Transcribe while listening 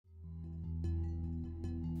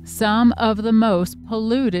Some of the most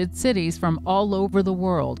polluted cities from all over the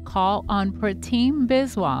world call on Pratim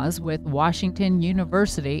Biswas with Washington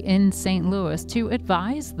University in St. Louis to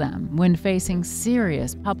advise them when facing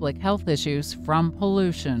serious public health issues from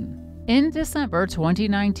pollution. In December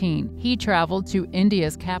 2019, he traveled to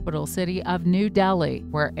India's capital city of New Delhi,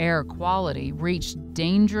 where air quality reached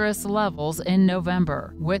dangerous levels in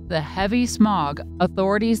November. With the heavy smog,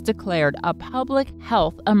 authorities declared a public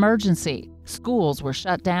health emergency. Schools were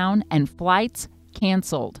shut down and flights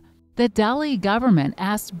canceled. The Delhi government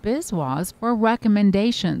asked Biswas for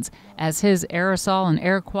recommendations, as his aerosol and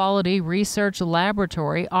air quality research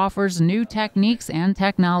laboratory offers new techniques and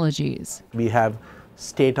technologies. We have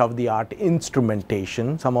state-of-the-art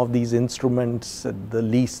instrumentation. Some of these instruments, the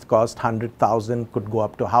least cost $100,000, could go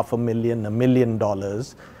up to $500,000, $1 million,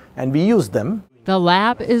 and we use them. The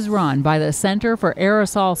lab is run by the Center for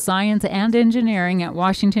Aerosol Science and Engineering at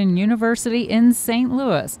Washington University in St.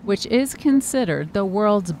 Louis, which is considered the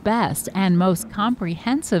world's best and most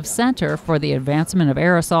comprehensive center for the advancement of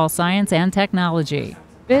aerosol science and technology.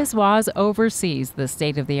 Biswas oversees the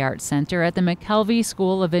state-of-the-art center at the McKelvey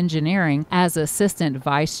School of Engineering as Assistant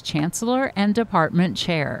Vice Chancellor and Department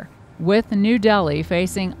Chair. With New Delhi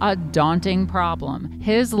facing a daunting problem,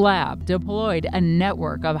 his lab deployed a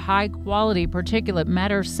network of high-quality particulate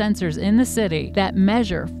matter sensors in the city that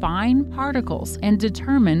measure fine particles and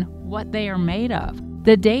determine what they are made of.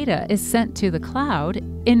 The data is sent to the cloud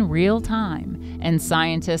in real time, and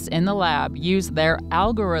scientists in the lab use their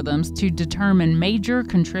algorithms to determine major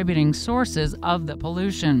contributing sources of the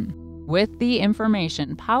pollution. With the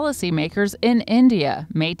information, policymakers in India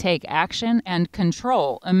may take action and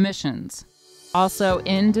control emissions. Also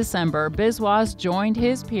in December, Biswas joined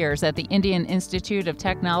his peers at the Indian Institute of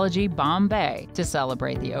Technology, Bombay, to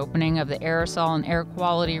celebrate the opening of the Aerosol and Air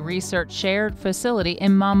Quality Research Shared Facility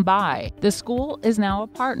in Mumbai. The school is now a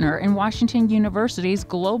partner in Washington University's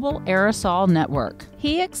Global Aerosol Network.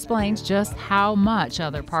 He explains just how much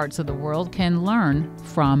other parts of the world can learn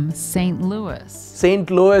from St. Louis. St.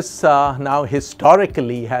 Louis now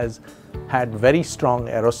historically has had very strong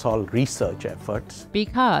aerosol research efforts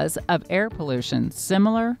because of air pollution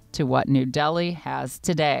similar to what New Delhi has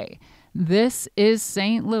today. This is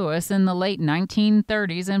St. Louis in the late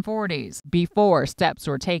 1930s and 40s, before steps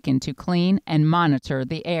were taken to clean and monitor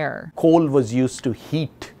the air. Coal was used to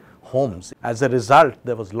heat homes. As a result,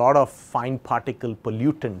 there was a lot of fine particle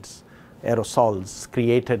pollutants, aerosols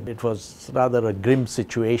created. It was rather a grim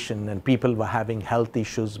situation, and people were having health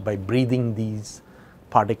issues by breathing these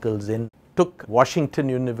particles in. Took Washington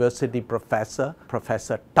University Professor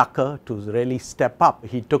Tucker to really step up.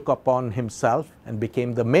 He took upon himself and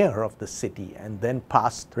became the mayor of the city, and then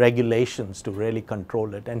passed regulations to really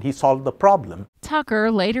control it, and he solved the problem. Tucker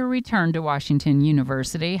later returned to Washington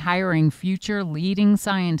University, hiring future leading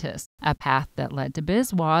scientists, a path that led to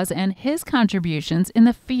Biswas and his contributions in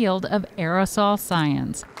the field of aerosol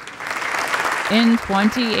science. In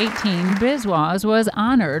 2018, Biswas was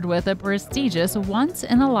honored with a prestigious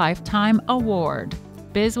once-in-a-lifetime award.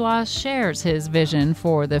 Biswas shares his vision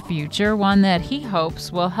for the future, one that he hopes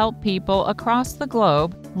will help people across the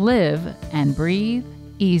globe live and breathe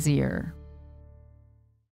easier.